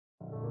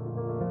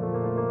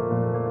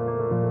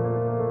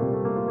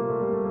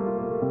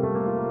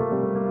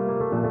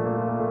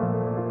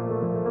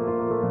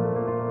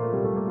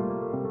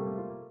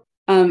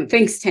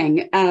Thanks,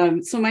 Tang.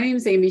 So my name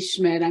is Amy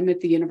Schmidt. I'm at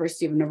the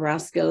University of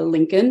Nebraska,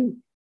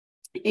 Lincoln.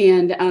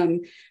 And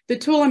the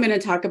tool I'm going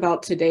to talk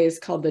about today is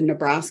called the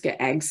Nebraska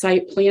Ag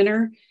Site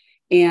Planner.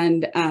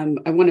 And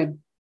I want to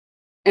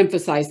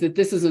emphasize that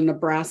this is a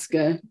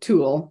Nebraska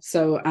tool.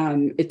 So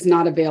it's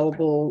not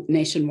available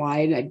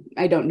nationwide.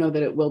 I don't know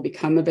that it will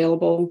become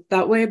available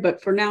that way,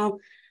 but for now,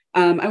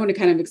 I want to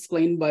kind of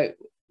explain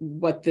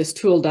what this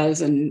tool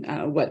does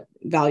and what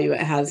value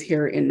it has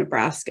here in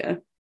Nebraska.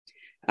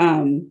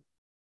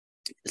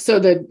 So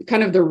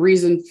the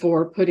reason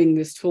for putting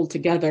this tool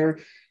together,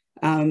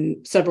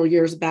 several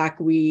years back,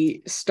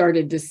 we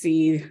started to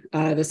see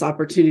this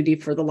opportunity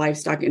for the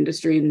livestock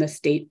industry in the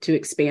state to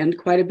expand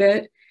quite a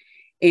bit.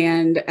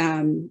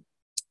 And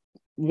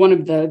one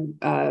of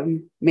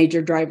the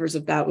major drivers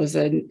of that was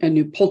a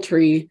new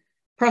poultry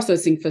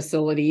processing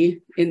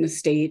facility in the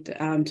state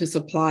to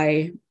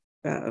supply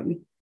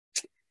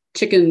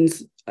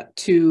chickens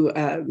to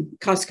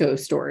Costco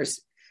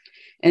stores.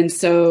 And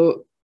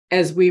so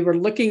as we were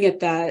looking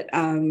at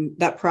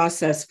that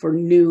process for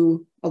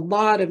a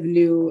lot of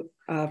new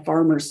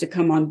farmers to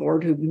come on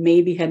board who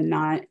maybe had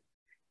not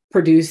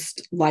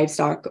produced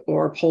livestock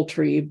or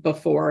poultry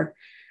before,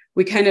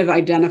 we kind of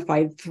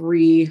identified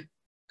three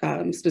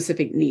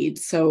specific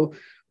needs. So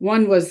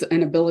one was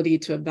an ability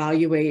to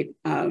evaluate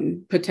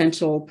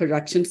potential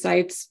production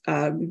sites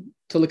to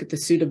look at the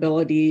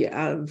suitability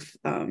of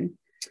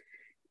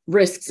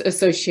risks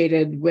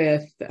associated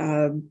with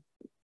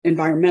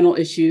environmental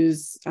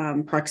issues,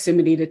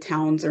 proximity to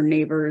towns or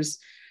neighbors,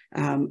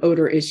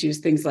 odor issues,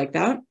 things like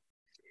that.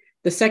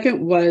 The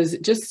second was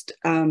just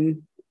a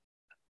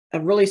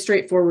really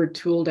straightforward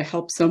tool to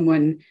help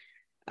someone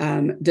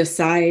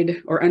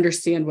decide or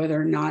understand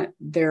whether or not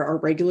there are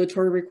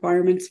regulatory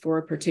requirements for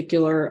a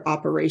particular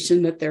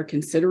operation that they're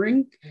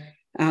considering.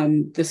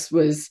 This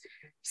was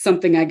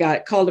something I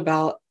got called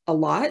about a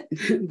lot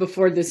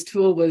before this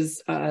tool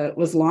was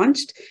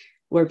launched,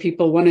 where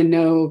people want to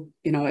know,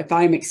 if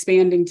I'm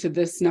expanding to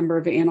this number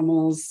of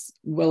animals,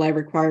 will I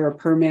require a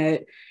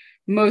permit?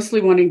 Mostly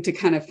wanting to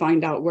kind of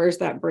find out where's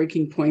that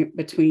breaking point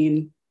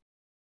between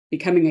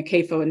becoming a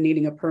CAFO and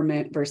needing a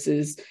permit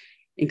versus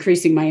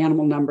increasing my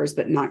animal numbers,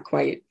 but not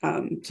quite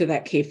to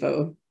that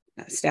CAFO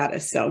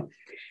status. So,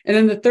 and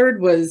then the third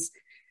was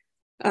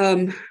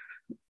a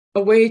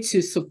way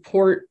to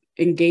support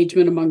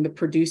engagement among the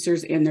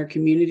producers and their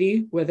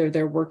community, whether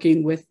they're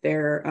working with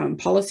their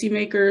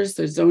policymakers,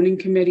 their zoning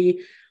committee,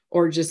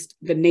 or just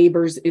the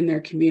neighbors in their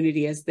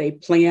community as they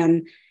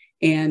plan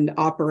and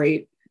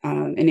operate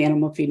an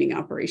animal feeding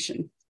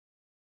operation.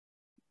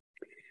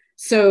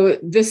 So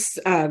this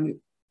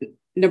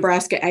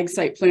Nebraska Ag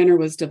Site Planner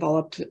was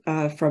developed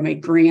from a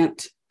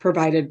grant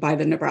provided by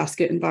the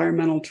Nebraska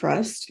Environmental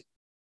Trust.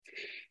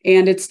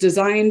 And it's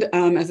designed,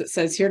 as it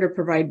says here, to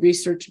provide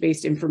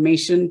research-based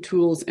information,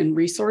 tools, and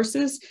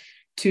resources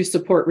to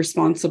support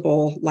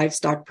responsible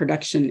livestock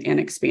production and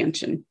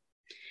expansion.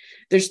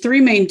 There's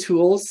three main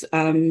tools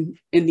in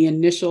the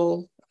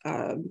initial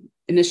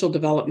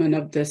development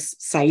of this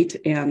site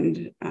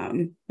and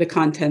the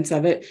contents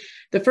of it.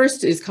 The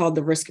first is called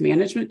the risk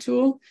management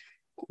tool.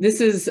 This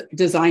is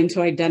designed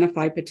to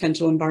identify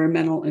potential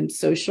environmental and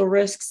social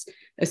risks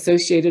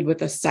associated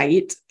with a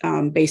site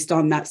based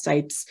on that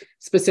site's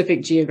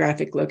specific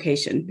geographic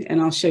location. And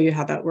I'll show you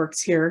how that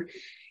works here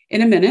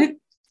in a minute.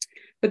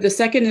 But the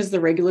second is the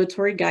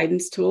regulatory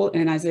guidance tool.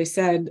 And as I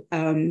said,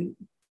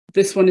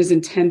 this one is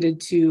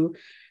intended to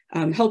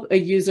help a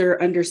user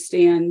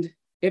understand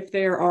if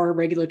there are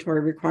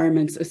regulatory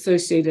requirements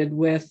associated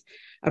with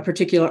a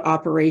particular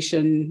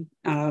operation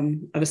of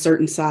a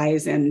certain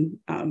size and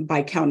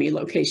by county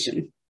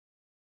location.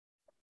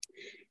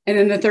 And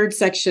then the third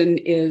section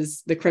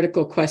is the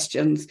critical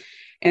questions.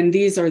 And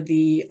these are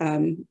the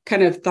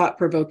kind of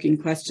thought-provoking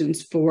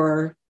questions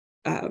for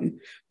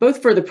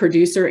both for the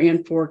producer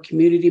and for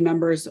community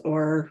members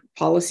or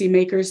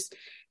policymakers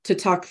to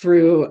talk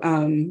through,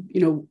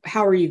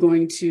 how are you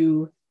going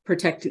to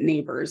protect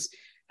neighbors?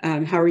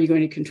 How are you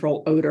going to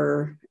control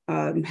odor?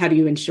 How do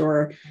you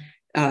ensure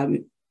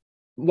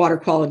water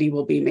quality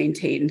will be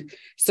maintained?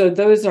 So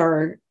those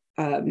are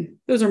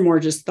more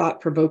just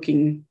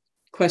thought-provoking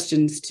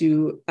questions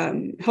to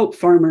help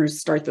farmers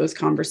start those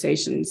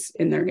conversations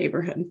in their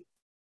neighborhood.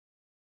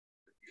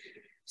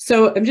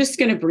 So I'm just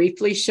going to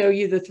briefly show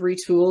you the three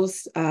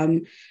tools.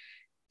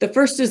 The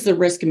first is the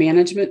risk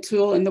management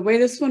tool. And the way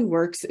this one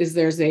works is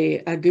there's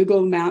a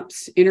Google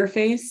Maps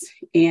interface,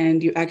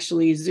 and you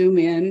actually zoom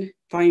in,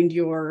 find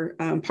your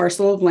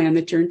parcel of land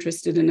that you're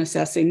interested in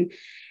assessing,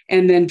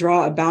 and then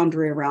draw a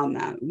boundary around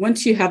that.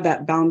 Once you have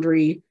that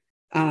boundary,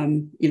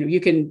 you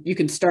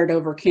can start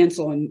over,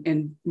 cancel,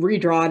 and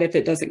redraw it if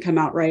it doesn't come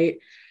out right.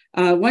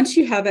 Once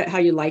you have it how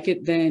you like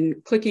it,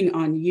 then clicking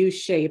on Use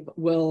Shape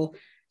will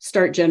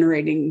start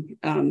generating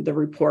the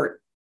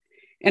report.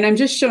 And I'm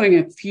just showing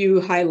a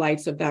few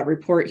highlights of that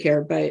report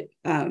here, but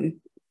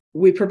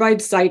we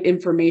provide site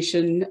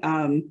information,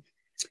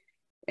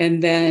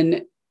 and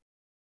then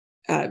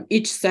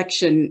each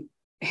section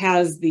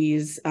has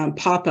these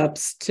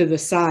pop-ups to the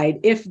side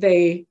if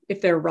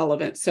they're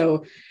relevant.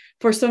 So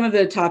for some of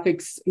the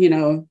topics,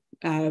 people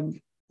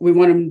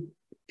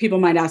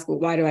might ask, well,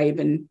 why do I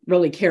even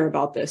really care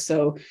about this?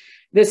 So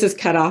this is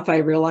cut off. I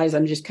realize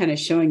I'm just kind of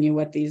showing you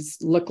what these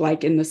look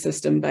like in the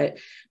system, but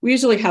we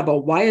usually have a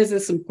why is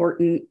this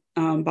important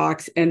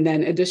box, and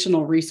then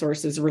additional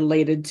resources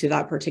related to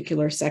that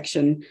particular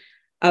section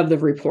of the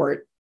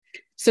report.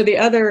 So the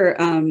other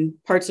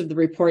parts of the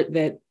report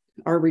that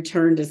are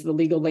returned is the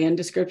legal land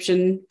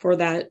description for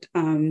that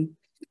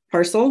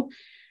parcel,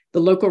 the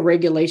local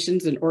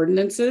regulations and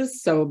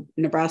ordinances. So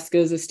Nebraska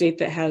is a state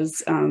that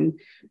has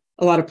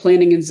a lot of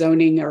planning and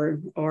zoning or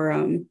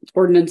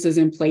ordinances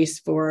in place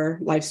for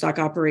livestock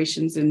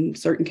operations in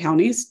certain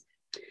counties.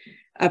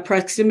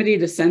 Proximity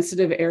to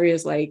sensitive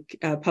areas like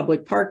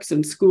public parks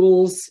and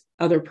schools,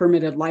 other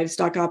permitted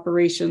livestock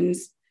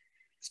operations,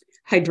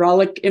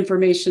 hydraulic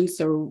information,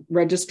 so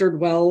registered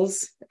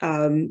wells,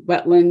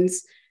 wetlands,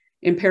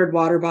 impaired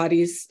water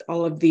bodies,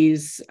 all of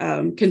these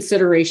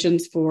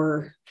considerations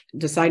for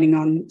deciding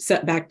on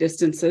setback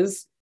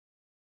distances.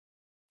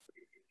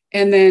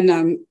 And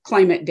then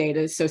climate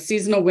data, so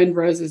seasonal wind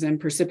roses and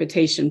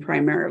precipitation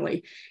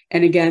primarily.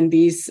 And again,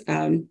 these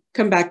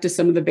come back to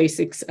some of the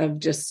basics of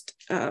just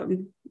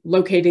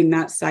locating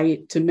that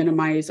site to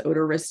minimize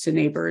odor risks to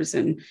neighbors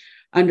and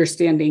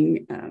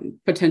understanding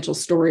potential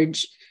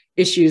storage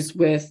issues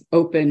with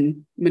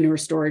open manure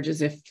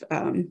storages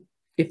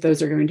if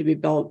those are going to be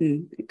built,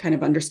 and kind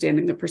of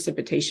understanding the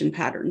precipitation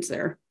patterns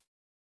there.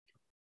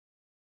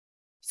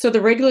 So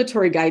the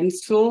regulatory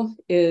guidance tool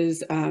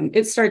is,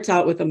 it starts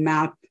out with a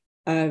map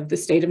of the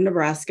state of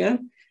Nebraska,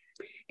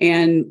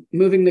 and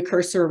moving the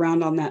cursor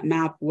around on that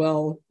map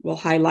will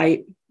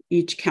highlight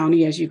each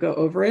county as you go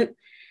over it.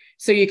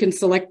 So you can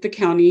select the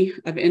county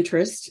of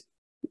interest,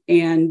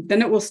 and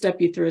then it will step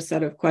you through a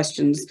set of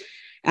questions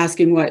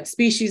asking what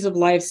species of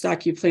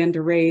livestock you plan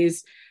to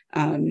raise,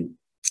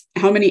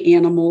 how many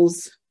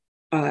animals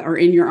are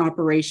in your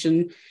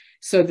operation.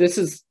 So this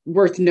is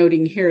worth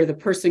noting here, the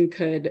person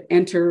could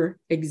enter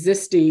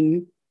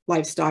existing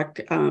livestock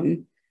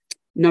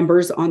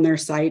numbers on their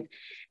site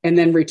and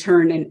then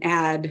return and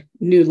add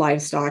new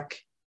livestock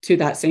to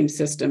that same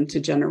system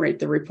to generate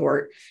the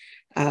report.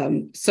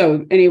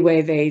 So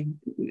anyway, they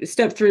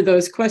step through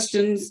those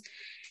questions,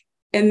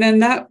 and then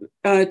that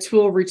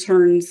tool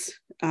returns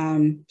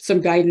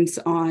some guidance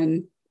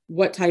on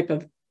what type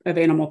of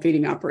animal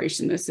feeding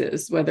operation this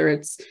is, whether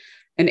it's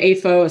an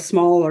AFO, a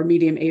small or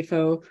medium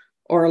AFO,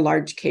 or a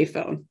large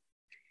CAFO.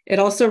 It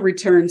also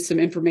returns some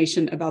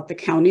information about the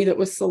county that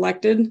was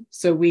selected.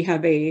 So we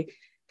have a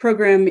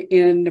program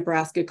in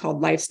Nebraska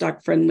called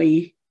Livestock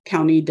Friendly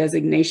County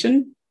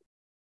Designation.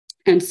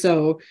 And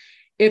so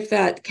if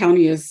that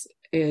county is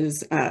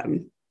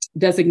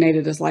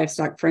designated as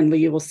livestock friendly,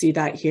 you will see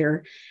that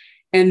here.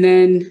 And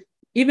then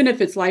even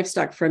if it's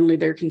livestock friendly,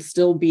 there can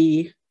still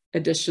be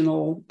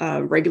additional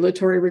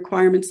regulatory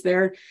requirements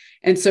there.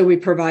 And so we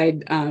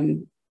provide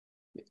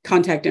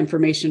contact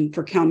information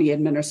for county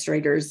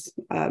administrators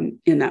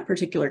in that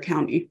particular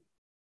county.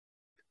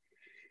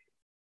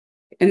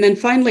 And then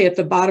finally, at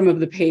the bottom of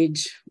the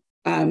page,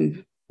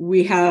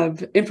 we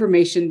have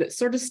information that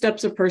sort of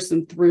steps a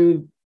person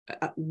through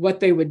what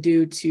they would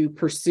do to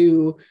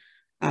pursue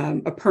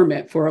a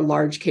permit for a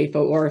large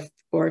CAFO,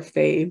 or if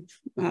they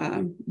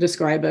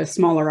describe a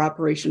smaller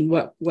operation,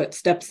 what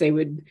steps they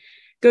would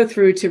go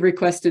through to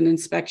request an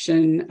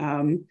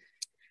inspection,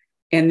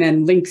 and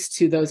then links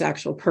to those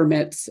actual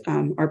permits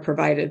are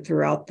provided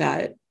throughout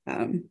that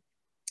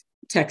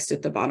text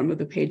at the bottom of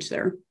the page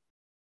there.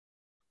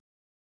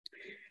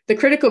 The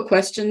critical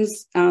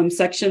questions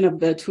section of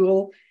the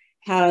tool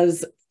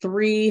has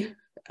three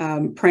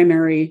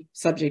primary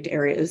subject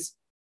areas.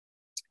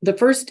 The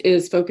first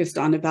is focused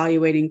on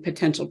evaluating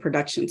potential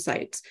production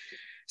sites.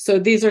 So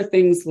these are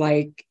things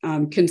like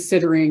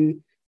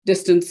considering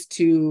distance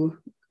to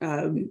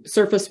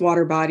surface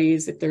water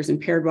bodies, if there's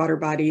impaired water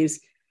bodies,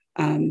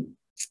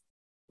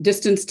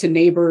 distance to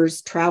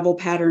neighbors, travel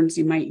patterns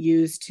you might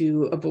use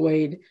to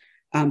avoid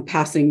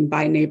passing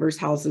by neighbors'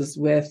 houses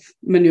with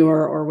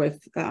manure or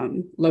with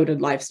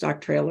loaded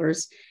livestock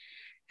trailers,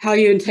 how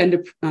you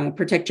intend to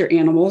protect your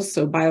animals,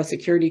 so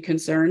biosecurity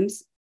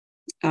concerns,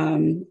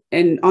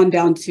 and on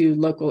down to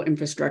local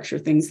infrastructure,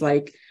 things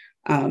like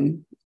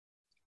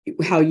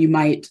how you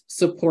might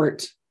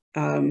support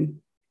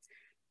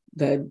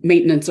the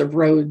maintenance of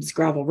roads,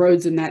 gravel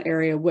roads in that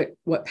area,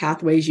 what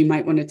pathways you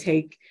might want to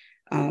take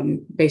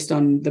based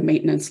on the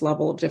maintenance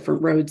level of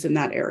different roads in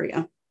that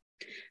area.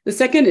 The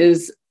second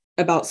is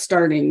about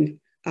starting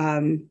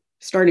an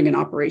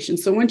operation.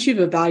 So once you've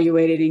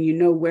evaluated and you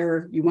know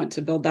where you want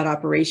to build that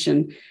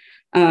operation,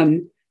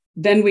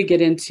 then we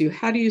get into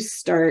how do you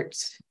start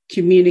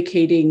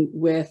communicating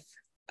with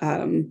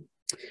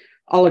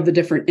all of the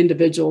different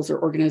individuals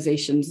or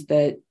organizations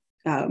that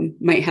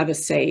might have a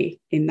say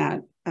in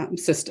that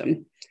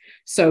system.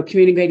 So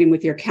communicating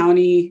with your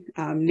county,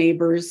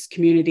 neighbors,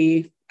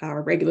 community,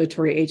 our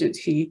regulatory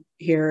agency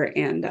here,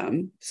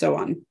 and so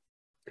on.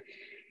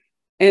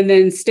 And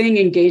then staying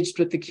engaged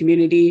with the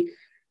community.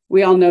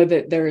 We all know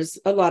that there's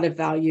a lot of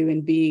value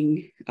in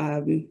being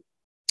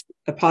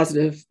a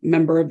positive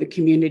member of the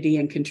community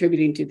and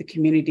contributing to the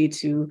community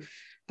to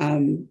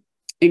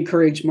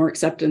encourage more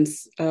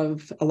acceptance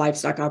of a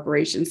livestock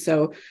operation.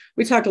 So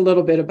we talk a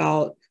little bit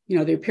about, you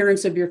know, the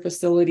appearance of your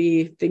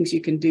facility, things you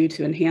can do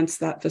to enhance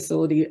that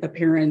facility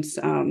appearance,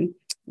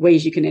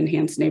 ways you can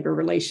enhance neighbor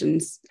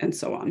relations, and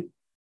so on.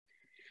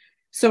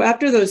 So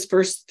after those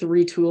first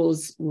 3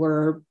 tools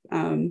were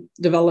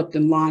developed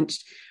and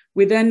launched,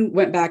 we then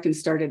went back and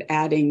started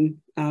adding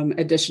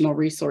additional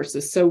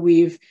resources. So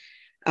we've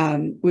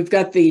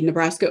got the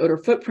Nebraska Odor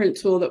Footprint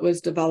tool that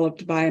was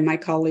developed by my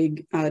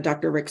colleague,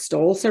 Dr. Rick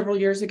Stoll, several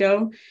years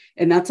ago.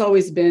 And that's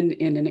always been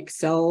in an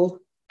Excel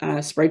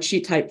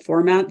spreadsheet type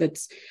format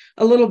that's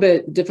a little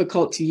bit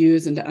difficult to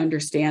use and to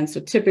understand.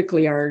 So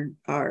typically our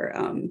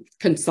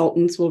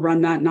consultants will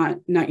run that,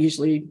 not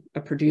usually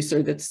a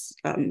producer that's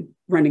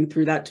running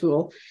through that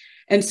tool.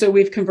 And so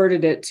we've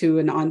converted it to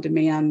an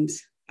on-demand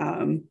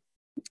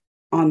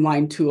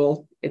online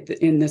tool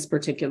in this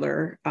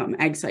particular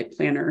Ag Site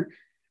Planner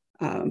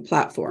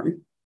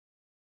platform.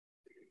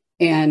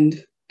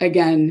 And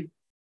again,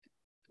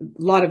 a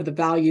lot of the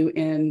value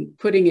in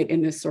putting it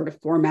in this sort of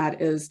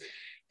format is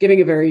giving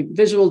a very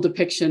visual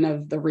depiction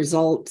of the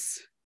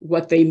results,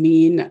 what they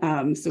mean.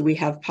 So we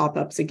have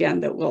pop-ups again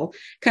that will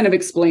kind of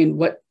explain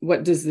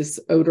what does this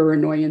odor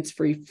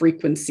annoyance-free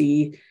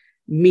frequency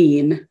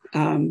mean,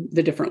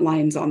 the different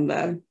lines on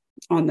the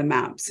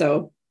map.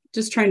 So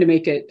just trying to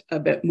make it a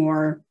bit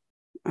more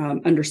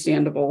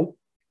understandable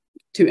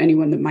to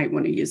anyone that might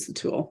want to use the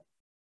tool.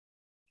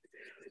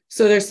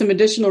 So there's some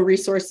additional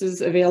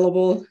resources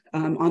available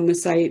on the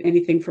site,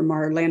 anything from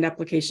our land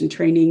application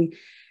training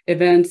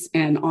events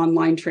and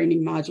online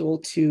training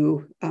module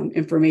to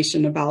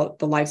information about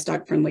the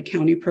Livestock Friendly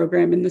County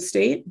program in the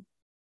state.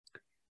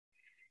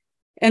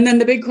 And then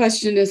the big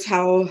question is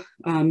how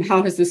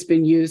has this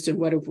been used, and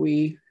what have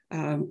we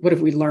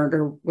learned,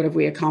 or what have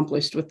we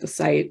accomplished with the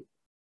site?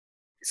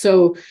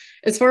 So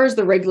as far as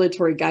the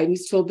regulatory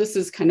guidance tool, this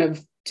is kind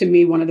of, to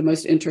me, one of the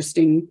most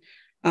interesting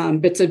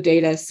bits of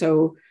data.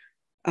 So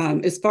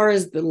as far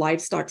as the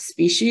livestock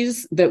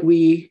species that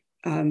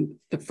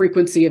the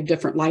frequency of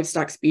different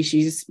livestock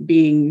species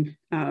being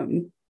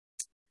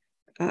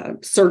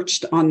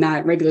searched on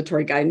that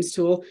regulatory guidance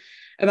tool,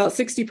 about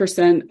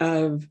 60%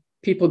 of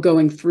people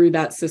going through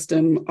that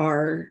system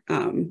are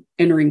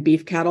entering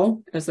beef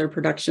cattle as their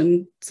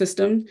production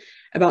system.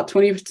 About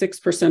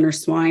 26% are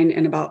swine,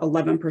 and about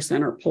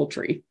 11% are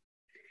poultry.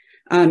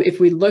 If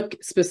we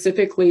look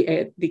specifically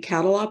at the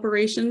cattle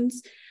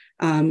operations,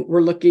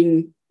 we're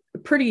looking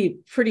pretty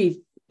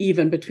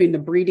even between the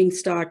breeding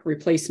stock,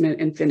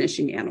 replacement, and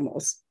finishing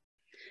animals.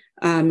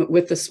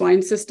 With the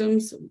swine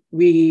systems,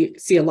 we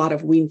see a lot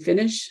of wean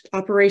finish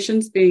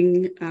operations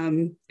being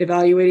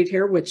evaluated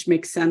here, which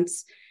makes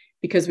sense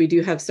because we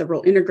do have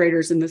several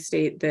integrators in the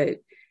state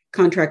that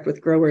contract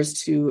with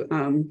growers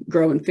to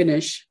grow and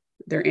finish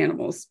their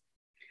animals.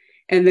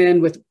 And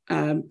then with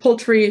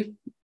poultry,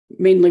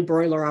 mainly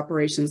broiler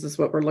operations is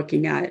what we're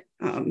looking at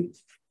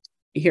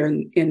here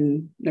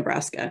in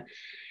Nebraska.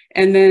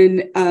 And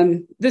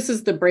then this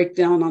is the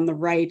breakdown on the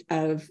right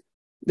of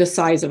the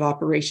size of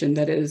operation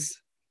that is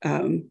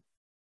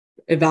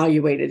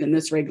evaluated in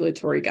this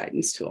regulatory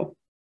guidance tool.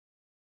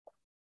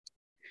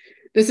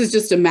 This is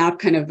just a map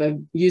kind of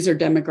of user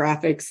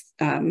demographics.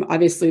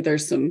 Obviously,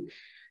 there's some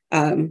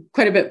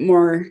quite a bit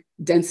more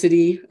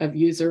density of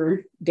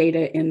user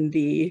data in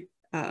the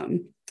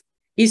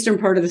eastern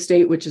part of the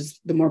state, which is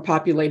the more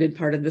populated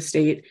part of the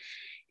state.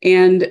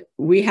 And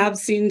we have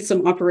seen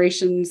some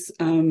operations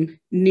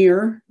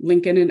near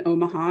Lincoln and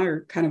Omaha,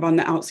 or kind of on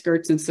the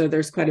outskirts. And so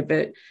there's quite a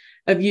bit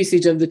of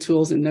usage of the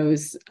tools in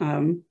those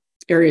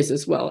areas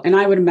as well. And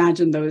I would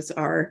imagine those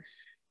are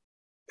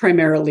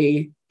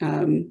primarily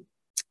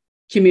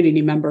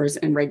community members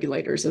and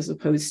regulators as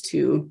opposed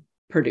to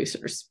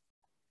producers.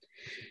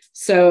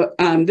 So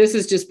this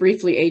is just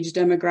briefly age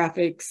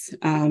demographics,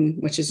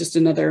 which is just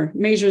another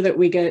measure that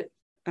we get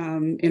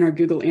in our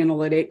Google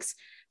Analytics.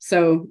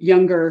 So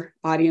younger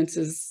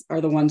audiences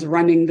are the ones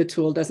running the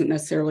tool, doesn't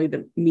necessarily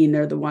mean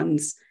they're the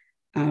ones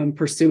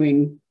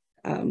pursuing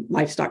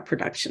livestock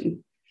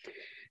production.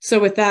 So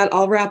with that,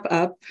 I'll wrap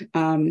up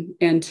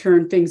and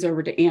turn things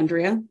over to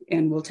Andrea,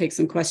 and we'll take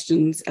some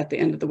questions at the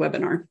end of the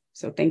webinar.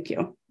 So thank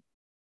you.